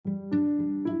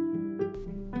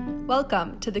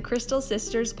Welcome to the Crystal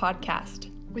Sisters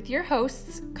podcast with your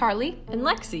hosts, Carly and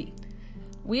Lexi.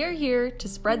 We are here to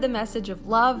spread the message of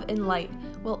love and light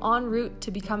while en route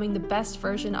to becoming the best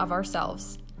version of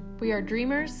ourselves. We are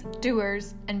dreamers,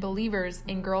 doers, and believers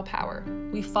in girl power.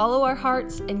 We follow our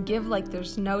hearts and give like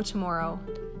there's no tomorrow.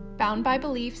 Bound by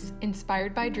beliefs,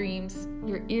 inspired by dreams.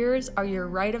 Your ears are your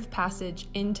rite of passage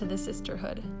into the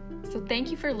sisterhood. So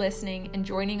thank you for listening and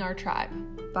joining our tribe.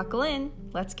 Buckle in,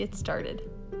 let's get started.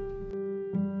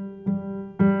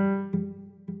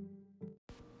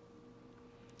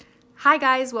 Hi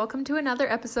guys, welcome to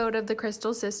another episode of the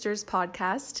Crystal Sisters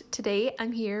podcast. Today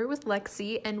I'm here with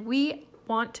Lexi and we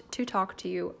want to talk to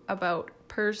you about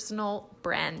personal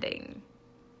branding.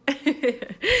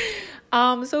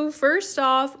 So first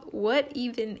off, what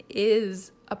even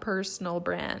is a personal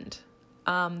brand?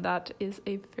 That is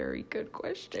a very good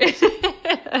question.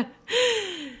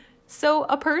 So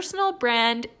a personal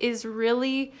brand is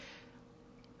really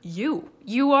you.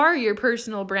 You are your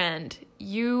personal brand.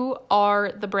 You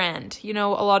are the brand. You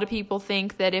know, a lot of people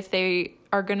think that if they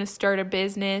are going to start a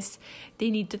business, they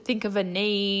need to think of a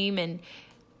name and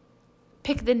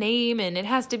pick the name, and it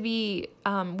has to be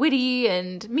witty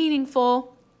and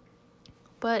meaningful.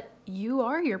 But you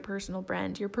are your personal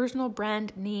brand. Your personal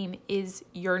brand name is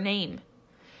your name.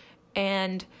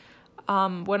 And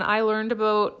when I learned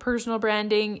about personal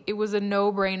branding, it was a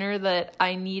no-brainer that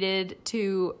I needed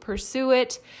to pursue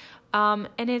it. And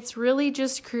it's really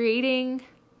just creating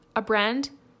a brand.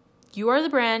 You are the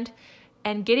brand,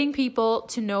 and getting people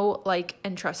to know, like,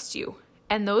 and trust you.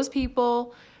 And those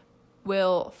people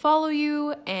will follow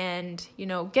you and,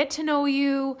 get to know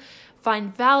you,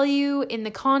 find value in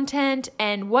the content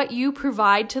and what you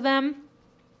provide to them.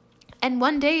 And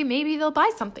one day, maybe they'll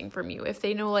buy something from you if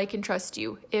they know, like, and trust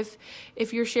you. If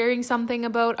you're sharing something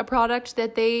about a product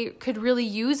that they could really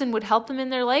use and would help them in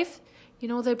their life,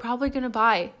 they're probably going to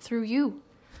buy through you.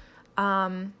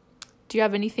 Do you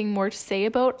have anything more to say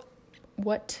about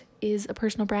what is a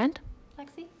personal brand,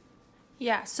 Lexi?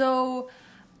 Yeah, so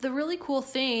the really cool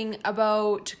thing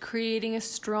about creating a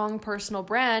strong personal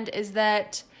brand is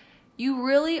that you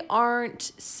really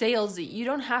aren't salesy. You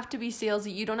don't have to be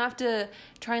salesy. You don't have to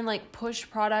try and push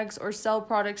products or sell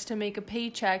products to make a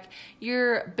paycheck.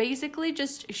 You're basically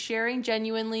just sharing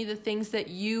genuinely the things that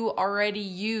you already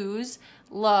use,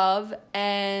 love,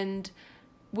 and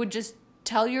would just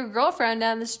tell your girlfriend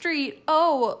down the street,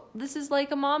 oh, this is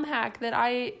like a mom hack that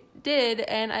I did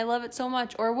and I love it so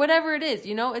much, or whatever it is.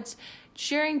 It's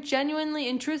sharing genuinely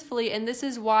and truthfully, and this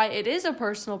is why it is a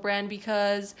personal brand,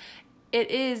 because it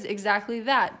is exactly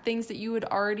that, things that you would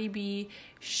already be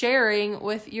sharing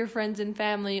with your friends and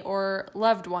family or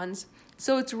loved ones.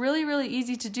 So it's really, really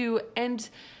easy to do and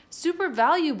super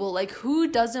valuable. Who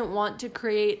doesn't want to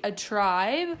create a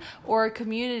tribe or a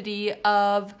community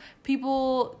of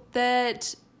people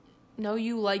that know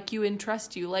you, like you, and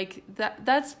trust you?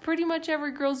 That's pretty much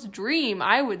every girl's dream,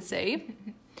 I would say.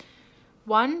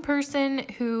 One person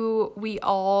who we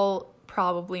all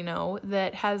probably know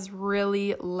that has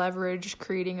really leveraged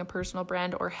creating a personal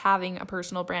brand or having a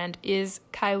personal brand is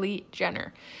Kylie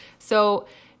Jenner. So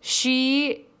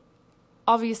she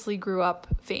obviously grew up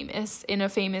famous in a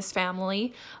famous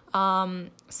family. So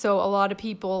a lot of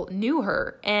people knew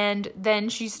her, and then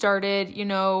she started,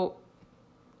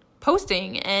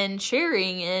 posting and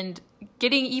sharing and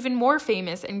getting even more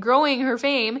famous and growing her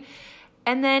fame.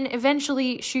 And then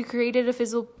eventually she created a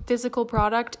physical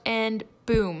product, and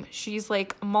boom, she's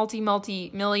like a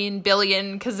multi-million,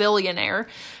 billion, gazillionaire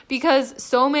because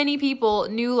so many people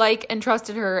knew, like, and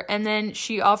trusted her. And then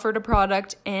she offered a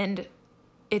product and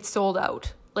it sold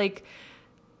out.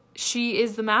 She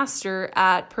is the master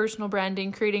at personal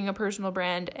branding, creating a personal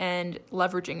brand and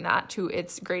leveraging that to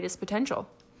its greatest potential.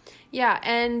 Yeah,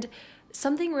 and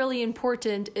something really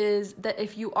important is that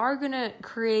if you are going to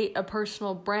create a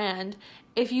personal brand,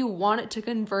 if you want it to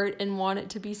convert and want it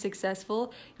to be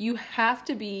successful, you have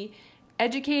to be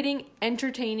educating,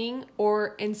 entertaining,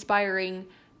 or inspiring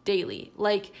daily.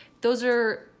 Those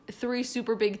are three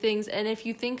super big things. And if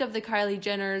you think of the Kylie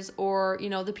Jenners or,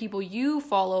 the people you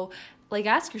follow,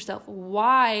 ask yourself,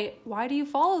 why do you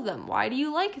follow them? Why do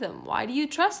you like them? Why do you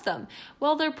trust them?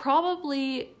 Well, they're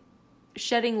probably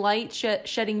shedding light,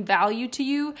 shedding value to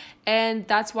you, and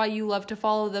that's why you love to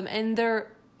follow them. And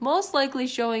they're most likely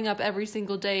showing up every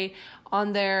single day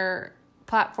on their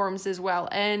platforms as well.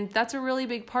 And that's a really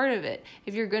big part of it.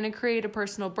 If you're going to create a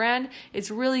personal brand, it's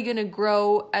really going to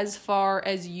grow as far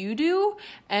as you do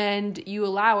and you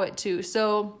allow it to.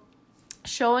 So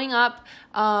showing up,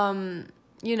 not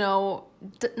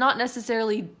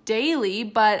necessarily daily,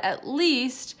 but at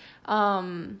least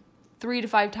 3 to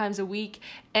 5 times a week,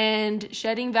 and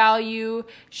shedding value,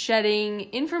 shedding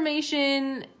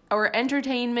information or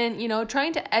entertainment,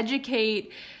 trying to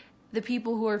educate the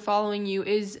people who are following you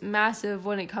is massive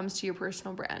when it comes to your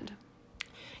personal brand.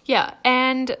 Yeah,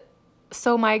 and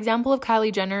so my example of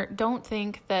Kylie Jenner, don't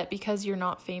think that because you're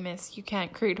not famous, you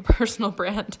can't create a personal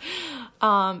brand.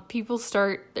 People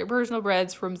start their personal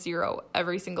brands from zero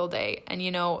every single day. And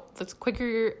the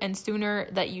quicker and sooner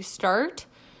that you start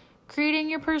creating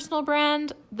your personal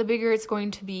brand, the bigger it's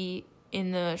going to be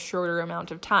in the shorter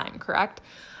amount of time, correct?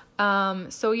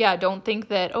 So yeah, don't think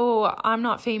that, oh, I'm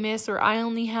not famous or I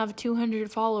only have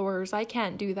 200 followers. I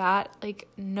can't do that. Like,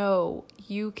 no,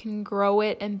 you can grow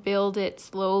it and build it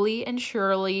slowly and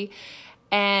surely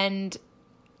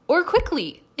or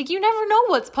quickly. Like, you never know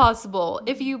what's possible.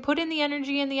 If you put in the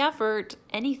energy and the effort,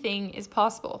 anything is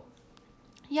possible.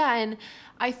 Yeah. And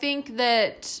I think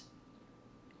that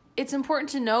it's important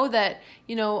to know that,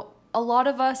 a lot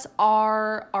of us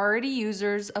are already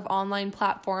users of online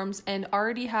platforms and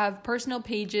already have personal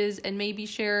pages and maybe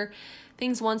share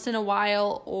things once in a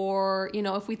while, or,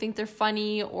 if we think they're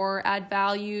funny or add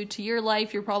value to your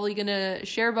life, you're probably going to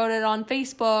share about it on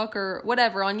Facebook or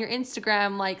whatever, on your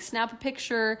Instagram, like snap a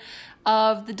picture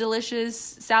of the delicious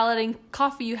salad and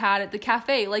coffee you had at the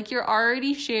cafe. Like, you're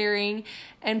already sharing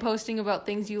and posting about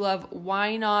things you love.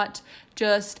 Why not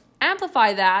just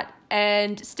amplify that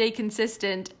and stay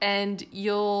consistent, and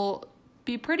you'll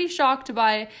be pretty shocked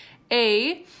by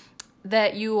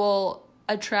that you will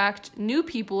attract new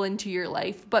people into your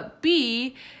life, but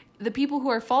B, the people who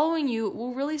are following you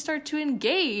will really start to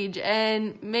engage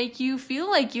and make you feel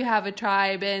like you have a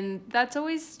tribe, and that's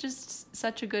always just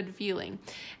such a good feeling.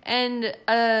 And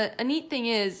a neat thing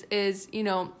is this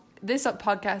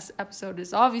podcast episode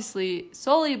is obviously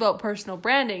solely about personal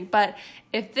branding, but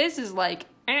if this is like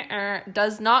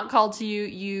does not call to you,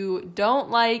 you don't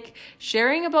like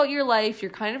sharing about your life,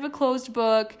 you're kind of a closed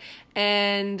book,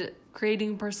 and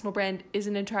creating a personal brand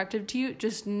isn't attractive to you,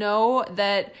 just know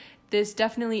that this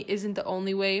definitely isn't the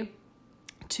only way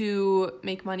to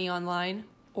make money online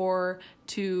or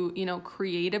to,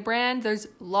 create a brand. There's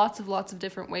lots of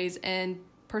different ways, and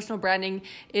personal branding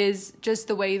is just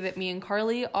the way that me and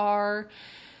Carly are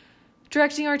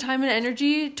directing our time and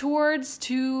energy towards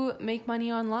to make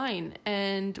money online.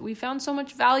 And we found so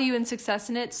much value and success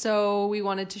in it, so we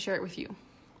wanted to share it with you.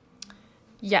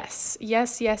 Yes.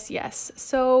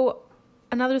 So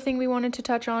another thing we wanted to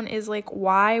touch on is like,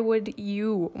 why would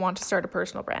you want to start a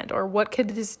personal brand, or what could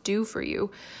this do for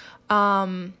you?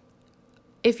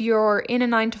 If you're in a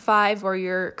 9-to-5 or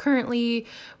you're currently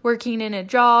working in a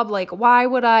job, like, why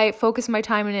would I focus my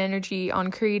time and energy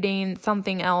on creating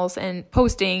something else and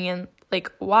posting, and like,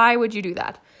 why would you do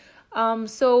that?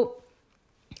 So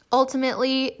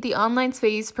ultimately, the online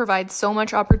space provides so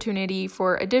much opportunity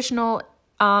for additional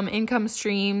income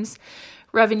streams,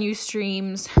 revenue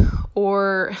streams,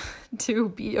 or to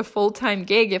be a full-time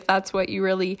gig if that's what you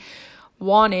really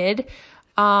wanted.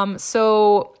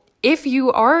 So if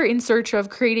you are in search of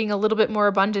creating a little bit more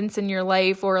abundance in your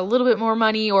life, or a little bit more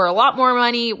money, or a lot more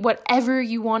money, whatever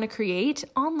you want to create,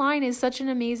 online is such an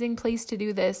amazing place to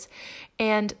do this.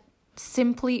 And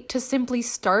simply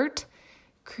start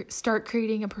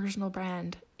creating a personal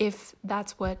brand if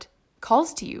that's what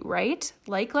calls to you, right?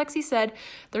 Like Lexi said,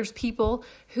 there's people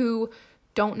who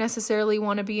don't necessarily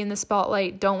want to be in the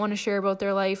spotlight, don't want to share about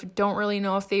their life, don't really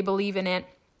know if they believe in it.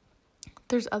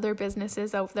 There's other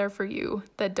businesses out there for you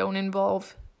that don't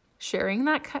involve sharing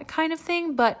that kind of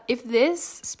thing. But if this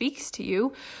speaks to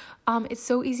you, it's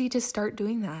so easy to start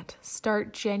doing that.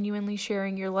 Start genuinely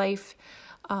sharing your life.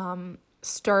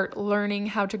 Start learning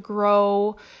how to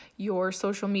grow your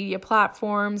social media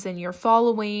platforms and your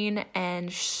following,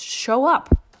 and show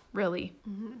up, really.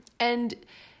 Mm-hmm. And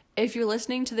if you're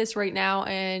listening to this right now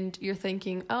and you're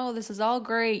thinking, oh, this is all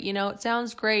great, it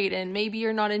sounds great, and maybe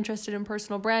you're not interested in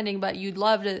personal branding, but you'd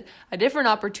love a different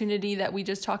opportunity that we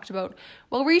just talked about,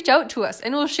 well, reach out to us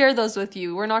and we'll share those with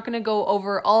you. We're not going to go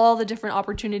over all the different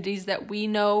opportunities that we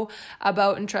know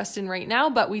about and trust in right now,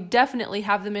 but we definitely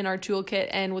have them in our toolkit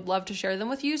and would love to share them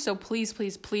with you. So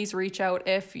please reach out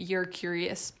if you're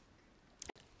curious.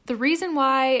 The reason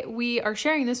why we are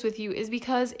sharing this with you is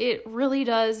because it really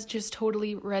does just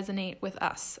totally resonate with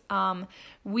us.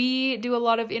 We do a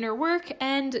lot of inner work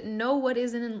and know what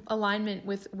is in alignment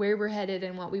with where we're headed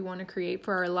and what we want to create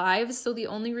for our lives. So the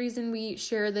only reason we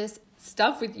share this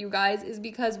stuff with you guys is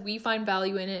because we find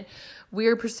value in it.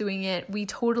 We're pursuing it. We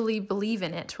totally believe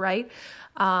in it, right?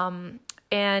 And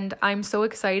I'm so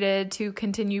excited to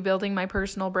continue building my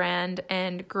personal brand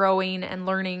and growing and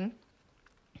learning.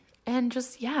 And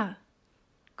just,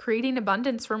 creating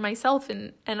abundance for myself,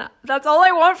 and that's all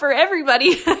I want for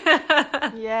everybody.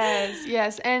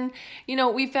 Yes. And,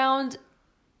 we found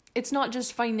it's not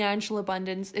just financial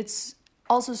abundance. It's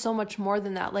also so much more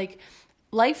than that. Like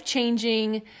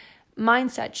life-changing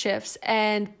mindset shifts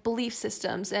and belief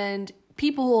systems and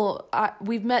people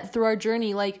we've met through our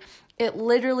journey. Like it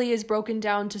literally is broken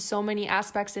down to so many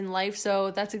aspects in life. So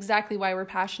that's exactly why we're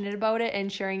passionate about it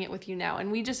and sharing it with you now.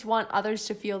 And we just want others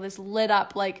to feel this lit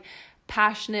up, like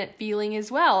passionate feeling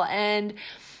as well. And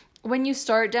when you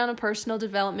start down a personal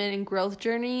development and growth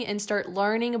journey and start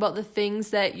learning about the things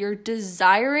that you're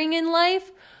desiring in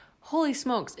life, holy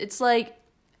smokes, it's like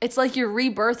you're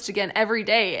rebirthed again every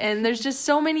day. And there's just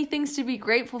so many things to be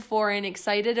grateful for and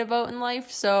excited about in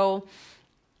life. So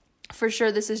for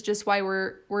sure, this is just why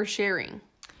we're sharing.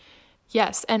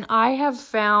 Yes, and I have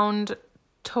found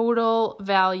total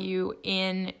value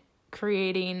in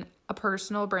creating a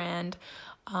personal brand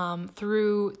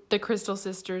through the Crystal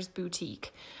Sisters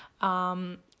boutique.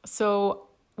 So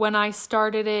when I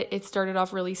started it started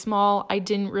off really small. I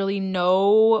didn't really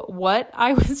know what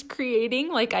I was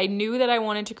creating. Like I knew that I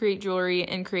wanted to create jewelry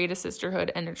and create a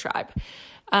sisterhood and a tribe.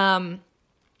 And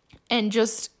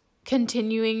just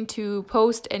continuing to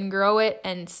post and grow it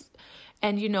and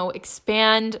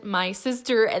expand my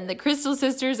sister and the Crystal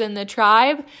Sisters and the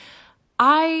tribe.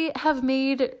 I have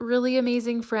made really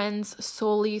amazing friends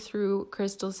solely through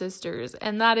Crystal Sisters,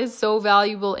 and that is so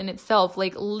valuable in itself.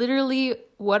 Like literally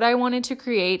what I wanted to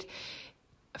create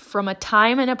from a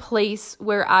time and a place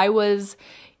where I was,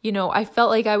 I felt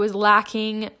like I was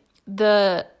lacking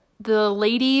the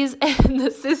ladies and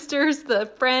the sisters, the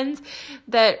friends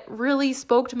that really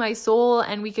spoke to my soul,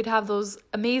 and we could have those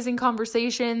amazing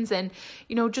conversations and,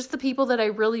 just the people that I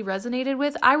really resonated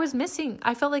with. I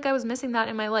felt like I was missing that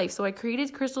in my life. So I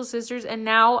created Crystal Sisters, and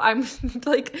now I'm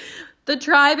like, the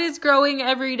tribe is growing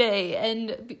every day.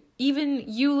 And even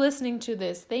you listening to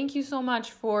this, thank you so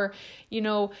much for,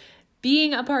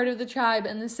 being a part of the tribe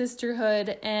and the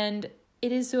sisterhood. And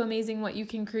it is so amazing what you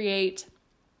can create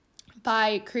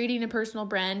by creating a personal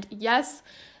brand. Yes,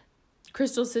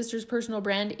 Crystal Sisters personal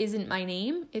brand isn't my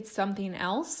name. It's something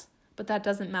else, but that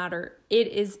doesn't matter. It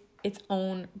is its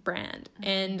own brand.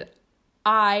 And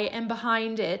I am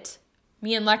behind it.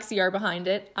 Me and Lexi are behind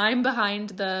it. I'm behind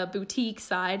the boutique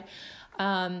side.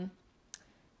 And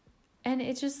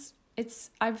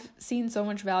I've seen so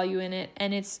much value in it,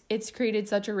 and it's created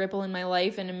such a ripple in my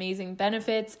life and amazing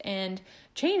benefits and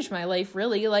changed my life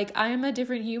really. Like I am a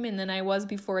different human than I was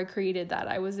before I created that.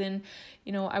 I was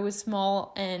I was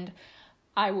small, and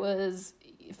I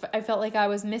felt like I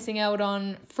was missing out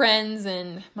on friends,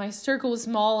 and my circle was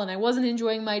small, and I wasn't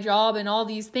enjoying my job and all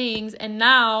these things. And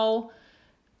now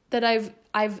that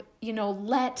I've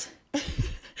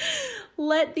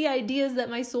let the ideas that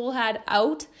my soul had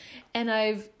out, and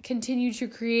I've continued to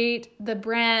create the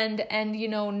brand and,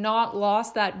 not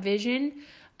lost that vision,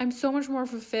 I'm so much more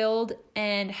fulfilled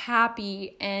and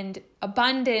happy and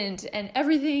abundant, and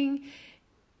everything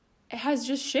has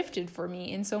just shifted for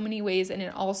me in so many ways. And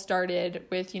it all started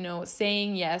with,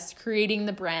 saying yes, creating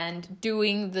the brand,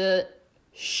 doing the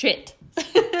shit.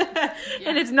 Yeah.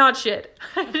 And it's not shit.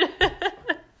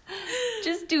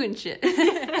 Just doing shit.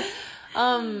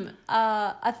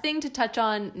 A thing to touch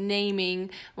on naming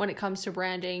when it comes to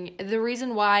branding. The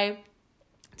reason why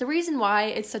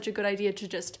it's such a good idea to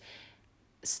just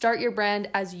start your brand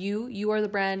as you are the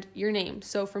brand, your name.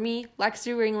 So for me,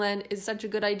 Lexi Ringland is such a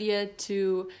good idea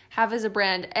to have as a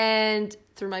brand. And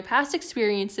through my past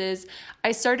experiences,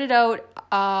 I started out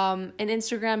in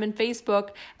Instagram and Facebook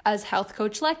as Health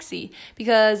Coach Lexi,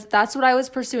 because that's what I was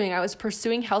pursuing. I was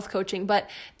pursuing health coaching, but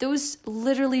that was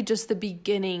literally just the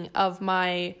beginning of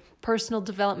my personal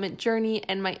development journey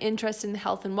and my interest in the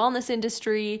health and wellness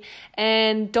industry.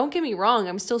 And don't get me wrong,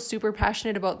 I'm still super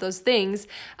passionate about those things.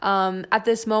 At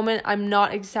this moment, I'm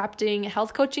not accepting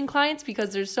health coaching clients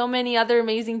because there's so many other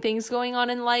amazing things going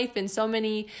on in life and so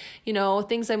many,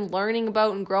 things I'm learning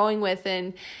about and growing with.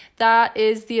 And that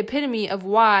is the epitome of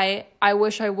why I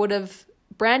wish I would have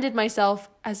branded myself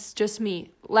as just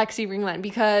me, Lexi Ringland,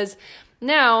 because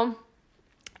now,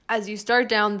 as you start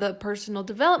down the personal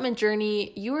development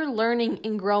journey, you are learning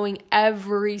and growing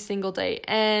every single day.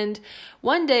 And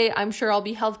one day, I'm sure I'll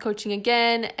be health coaching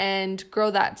again and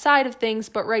grow that side of things.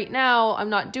 But right now, I'm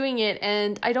not doing it.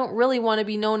 And I don't really want to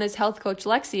be known as Health Coach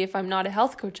Lexi if I'm not a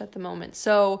health coach at the moment.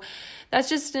 So that's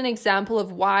just an example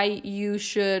of why you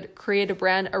should create a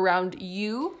brand around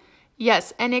you.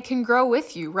 Yes, and it can grow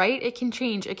with you, right? It can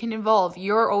change, it can evolve.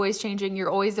 You're always changing,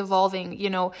 you're always evolving.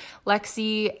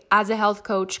 Lexi as a health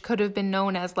coach could have been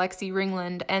known as Lexi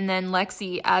Ringland, and then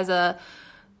Lexi as a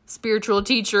spiritual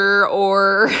teacher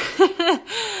or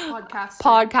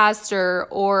podcaster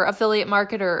or affiliate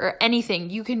marketer or anything.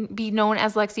 You can be known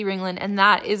as Lexi Ringland, and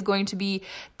that is going to be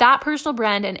that personal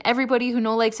brand, and everybody who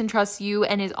knows, likes, and trusts you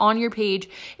and is on your page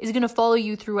is going to follow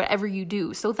you through whatever you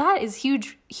do. So that is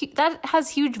huge. That has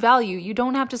huge value. You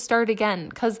don't have to start again,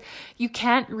 because you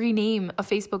can't rename a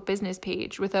Facebook business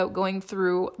page without going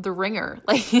through the ringer.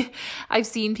 Like, I've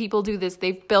seen people do this.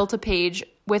 They've built a page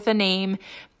with a name,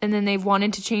 and then they've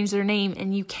wanted to change their name,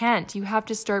 and you can't. You have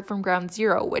to start from ground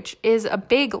zero, which is a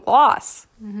big loss.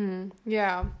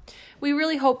 Yeah. We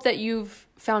really hope that you've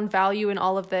found value in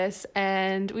all of this,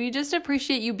 and we just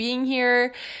appreciate you being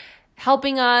here,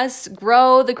 helping us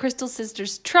grow the Crystal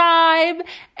Sisters tribe.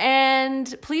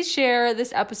 And please share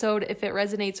this episode if it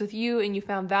resonates with you and you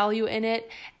found value in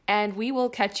it, and we will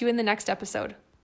catch you in the next episode.